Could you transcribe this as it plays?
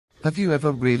Have you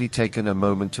ever really taken a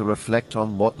moment to reflect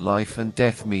on what life and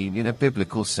death mean in a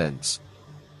biblical sense?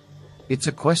 It's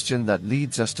a question that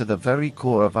leads us to the very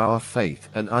core of our faith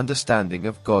and understanding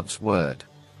of God's Word.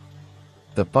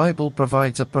 The Bible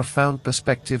provides a profound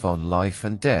perspective on life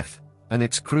and death, and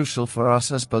it's crucial for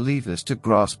us as believers to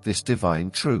grasp this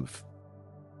divine truth.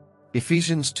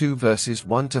 Ephesians 2 verses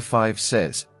 1 to 5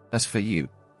 says, "As for you,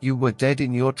 you were dead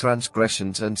in your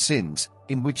transgressions and sins,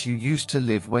 in which you used to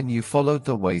live when you followed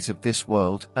the ways of this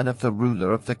world and of the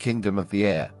ruler of the kingdom of the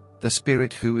air, the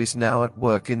Spirit who is now at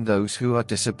work in those who are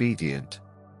disobedient.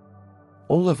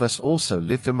 All of us also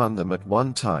lived among them at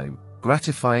one time,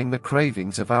 gratifying the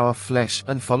cravings of our flesh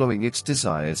and following its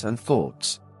desires and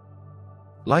thoughts.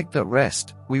 Like the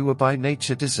rest, we were by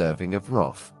nature deserving of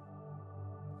wrath.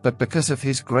 But because of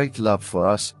His great love for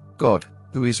us, God,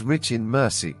 who is rich in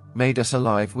mercy, made us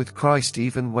alive with Christ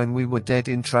even when we were dead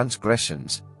in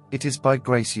transgressions. It is by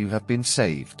grace you have been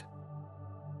saved."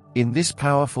 In this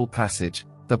powerful passage,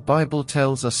 the Bible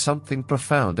tells us something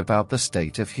profound about the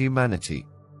state of humanity.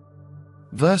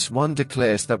 Verse 1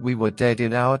 declares that we were dead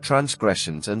in our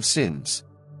transgressions and sins.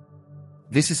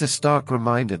 This is a stark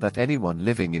reminder that anyone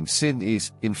living in sin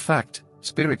is, in fact,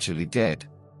 spiritually dead.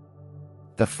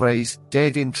 The phrase,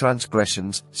 "dead in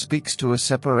transgressions," speaks to a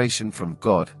separation from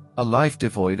God, a life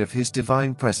devoid of His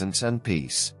divine presence and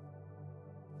peace.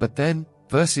 But then,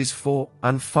 verses 4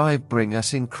 and 5 bring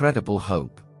us incredible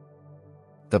hope.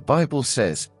 The Bible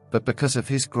says, "But because of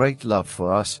His great love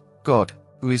for us, God,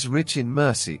 who is rich in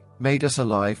mercy, made us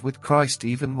alive with Christ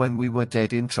even when we were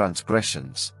dead in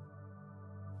transgressions."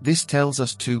 This tells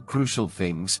us two crucial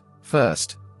things: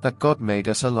 first, that God made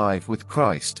us alive with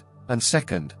Christ, and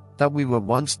second, that we were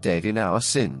once dead in our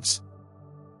sins.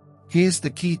 Here's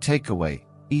the key takeaway: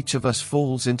 each of us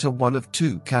falls into one of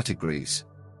two categories.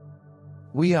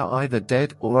 We are either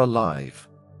dead or alive.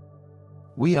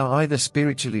 We are either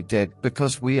spiritually dead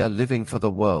because we are living for the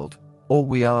world, or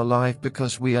we are alive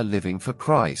because we are living for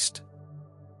Christ.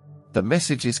 The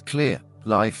message is clear: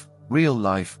 life, real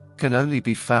life, can only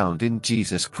be found in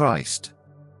Jesus Christ.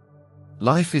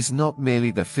 Life is not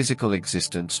merely the physical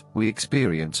existence we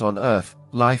experience on earth,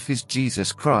 life is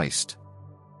Jesus Christ.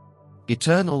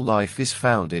 Eternal life is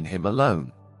found in Him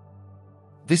alone.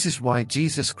 This is why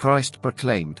Jesus Christ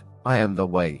proclaimed, "I am the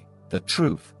way, the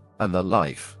truth, and the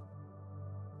life."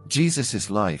 Jesus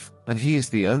is life, and He is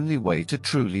the only way to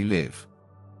truly live.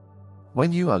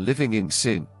 When you are living in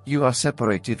sin, you are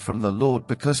separated from the Lord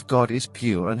because God is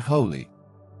pure and holy.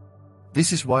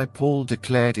 This is why Paul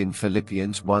declared in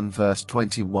Philippians 1 verse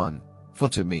 21, "For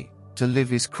to me, to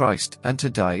live is Christ and to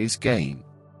die is gain."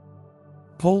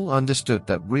 Paul understood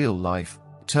that real life,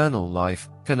 eternal life,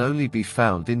 can only be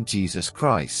found in Jesus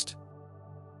Christ.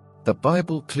 The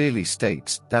Bible clearly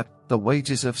states that the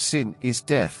wages of sin is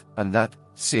death, and that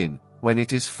sin, when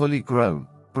it is fully grown,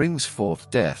 brings forth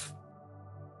death.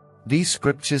 These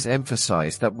scriptures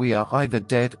emphasize that we are either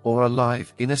dead or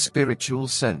alive in a spiritual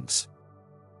sense.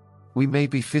 We may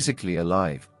be physically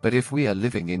alive, but if we are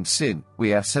living in sin,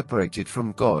 we are separated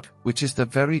from God, which is the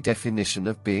very definition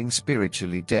of being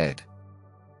spiritually dead.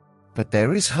 But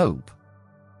there is hope.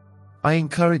 I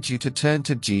encourage you to turn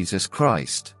to Jesus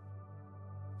Christ.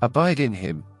 Abide in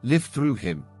Him, live through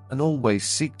Him, and always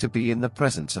seek to be in the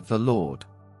presence of the Lord.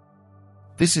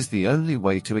 This is the only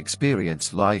way to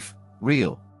experience life,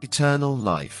 real, eternal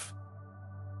life.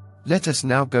 Let us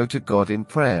now go to God in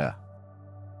prayer.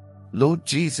 Lord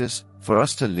Jesus, for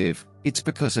us to live, it's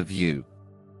because of You.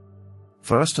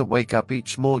 For us to wake up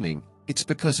each morning, it's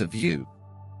because of You.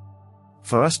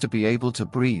 For us to be able to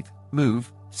breathe,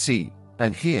 move, see,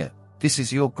 and hear, this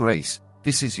is Your grace,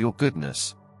 this is Your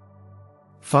goodness.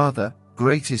 Father,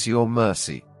 great is Your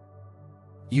mercy.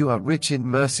 You are rich in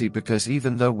mercy because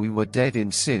even though we were dead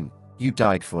in sin, You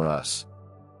died for us.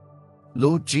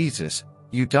 Lord Jesus,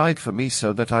 You died for me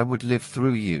so that I would live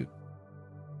through You.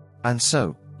 And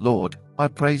so, Lord, I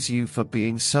praise You for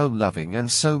being so loving and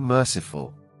so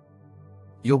merciful.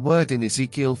 Your word in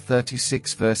Ezekiel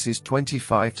 36 verses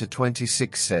 25 to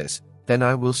 26 says, "Then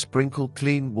I will sprinkle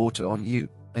clean water on you,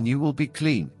 and you will be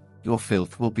clean, your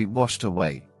filth will be washed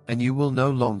away, and you will no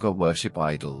longer worship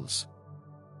idols.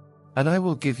 And I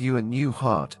will give you a new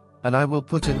heart, and I will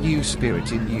put a new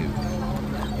spirit in you.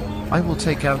 I will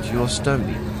take out your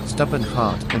stony, stubborn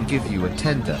heart and give you a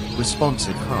tender,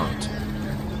 responsive heart."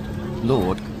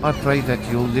 Lord, I pray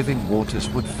that Your living waters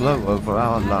would flow over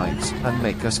our lives and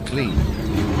make us clean.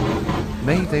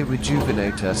 May they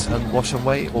rejuvenate us and wash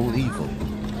away all evil.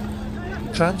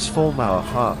 Transform our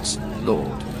hearts,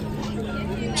 Lord.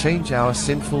 Change our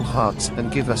sinful hearts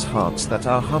and give us hearts that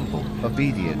are humble,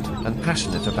 obedient, and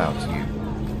passionate about You.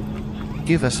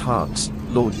 Give us hearts,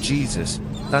 Lord Jesus,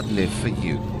 that live for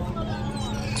you.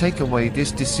 Take away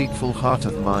this deceitful heart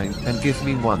of mine and give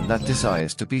me one that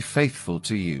desires to be faithful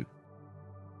to you.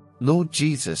 Lord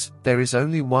Jesus, there is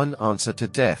only one answer to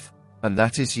death, and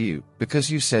that is you,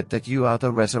 because you said that you are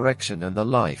the resurrection and the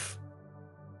life.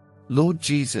 Lord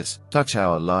Jesus, touch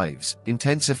our lives,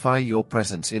 intensify your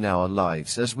presence in our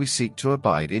lives as we seek to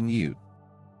abide in you.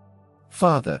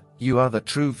 Father, you are the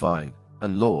true vine,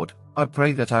 and Lord, I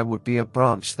pray that I would be a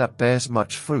branch that bears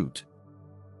much fruit.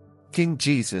 King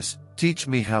Jesus, teach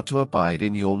me how to abide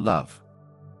in your love.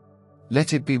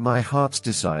 Let it be my heart's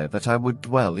desire that I would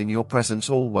dwell in your presence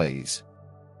always.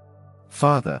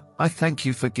 Father, I thank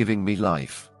you for giving me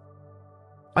life.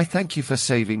 I thank you for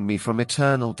saving me from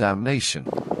eternal damnation.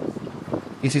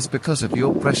 It is because of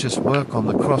your precious work on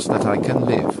the cross that I can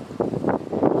live.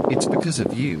 It's because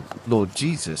of you, Lord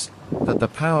Jesus, that the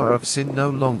power of sin no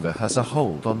longer has a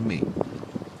hold on me.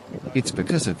 It's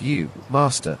because of you,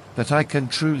 Master, that I can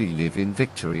truly live in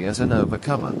victory as an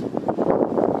overcomer.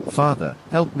 Father,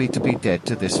 help me to be dead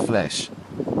to this flesh.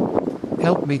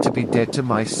 Help me to be dead to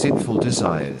my sinful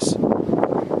desires.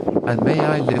 And may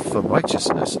I live for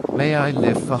righteousness, may I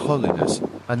live for holiness,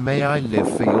 and may I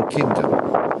live for your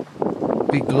kingdom.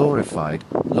 Be glorified,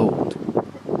 Lord.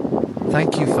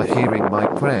 Thank you for hearing my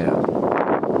prayer.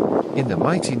 In the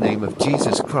mighty name of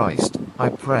Jesus Christ, I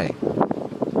pray.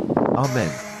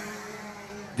 Amen.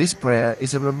 This prayer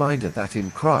is a reminder that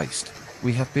in Christ,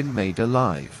 we have been made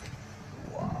alive.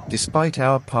 Despite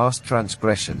our past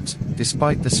transgressions,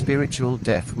 despite the spiritual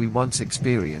death we once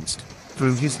experienced,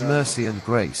 through His mercy and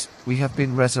grace, we have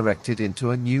been resurrected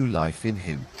into a new life in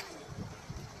Him.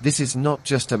 This is not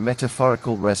just a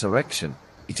metaphorical resurrection,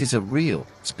 it is a real,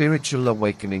 spiritual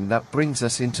awakening that brings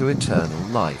us into eternal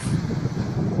life.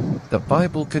 The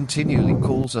Bible continually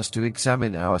calls us to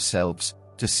examine ourselves,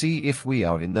 to see if we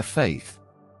are in the faith.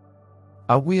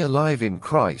 Are we alive in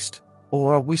Christ,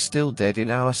 or are we still dead in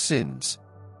our sins?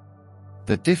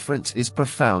 The difference is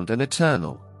profound and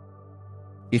eternal.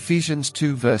 Ephesians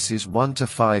 2 verses 1 to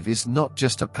 5 is not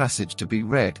just a passage to be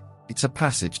read, it's a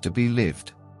passage to be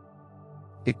lived.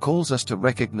 It calls us to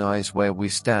recognize where we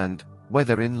stand,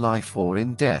 whether in life or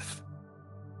in death.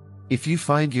 If you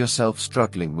find yourself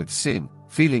struggling with sin,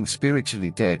 feeling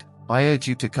spiritually dead, I urge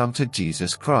you to come to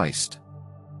Jesus Christ.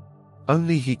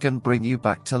 Only He can bring you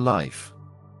back to life.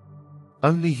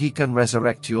 Only He can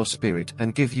resurrect your spirit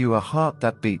and give you a heart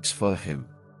that beats for Him.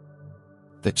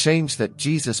 The change that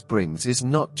Jesus brings is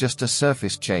not just a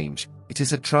surface change, it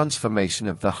is a transformation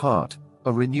of the heart,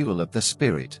 a renewal of the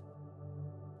spirit.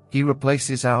 He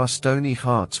replaces our stony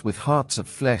hearts with hearts of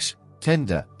flesh,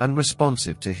 tender and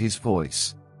responsive to His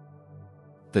voice.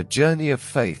 The journey of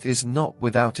faith is not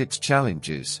without its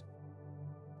challenges.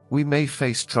 We may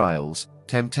face trials,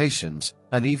 temptations,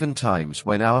 and even times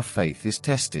when our faith is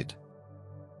tested.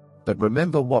 But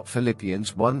remember what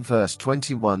Philippians 1 verse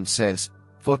 21 says,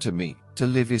 "For to me, to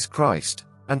live is Christ,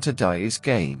 and to die is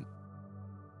gain."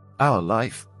 Our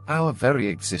life, our very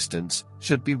existence,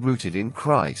 should be rooted in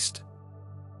Christ.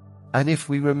 And if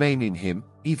we remain in Him,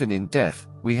 even in death,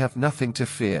 we have nothing to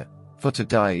fear, for to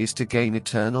die is to gain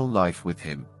eternal life with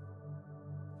Him.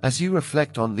 As you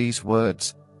reflect on these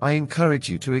words, I encourage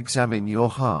you to examine your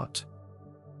heart.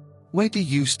 Where do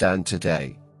you stand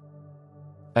today?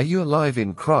 Are you alive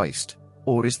in Christ,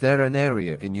 or is there an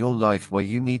area in your life where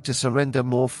you need to surrender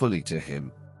more fully to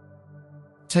Him?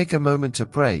 Take a moment to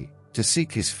pray, to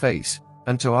seek His face,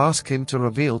 and to ask Him to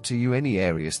reveal to you any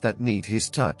areas that need His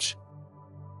touch.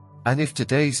 And if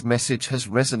today's message has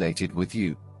resonated with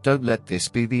you, don't let this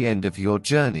be the end of your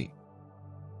journey.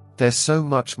 There's so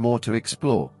much more to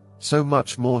explore, so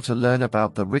much more to learn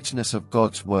about the richness of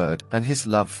God's Word and His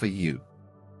love for you.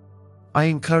 I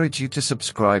encourage you to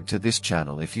subscribe to this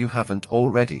channel if you haven't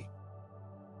already.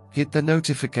 Hit the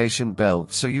notification bell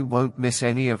so you won't miss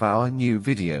any of our new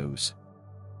videos.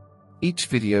 Each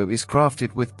video is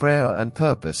crafted with prayer and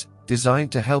purpose,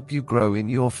 designed to help you grow in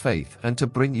your faith and to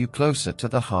bring you closer to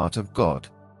the heart of God.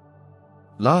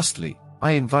 Lastly,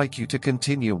 I invite you to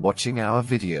continue watching our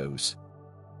videos.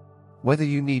 Whether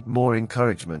you need more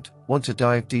encouragement, want to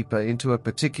dive deeper into a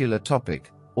particular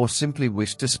topic, or simply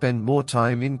wish to spend more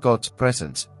time in God's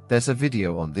presence, there's a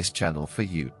video on this channel for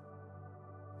you.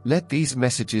 Let these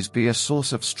messages be a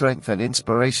source of strength and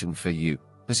inspiration for you,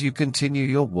 as you continue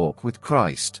your walk with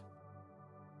Christ.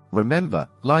 Remember,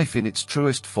 life in its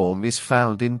truest form is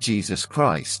found in Jesus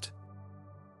Christ.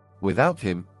 Without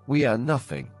Him, we are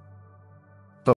nothing.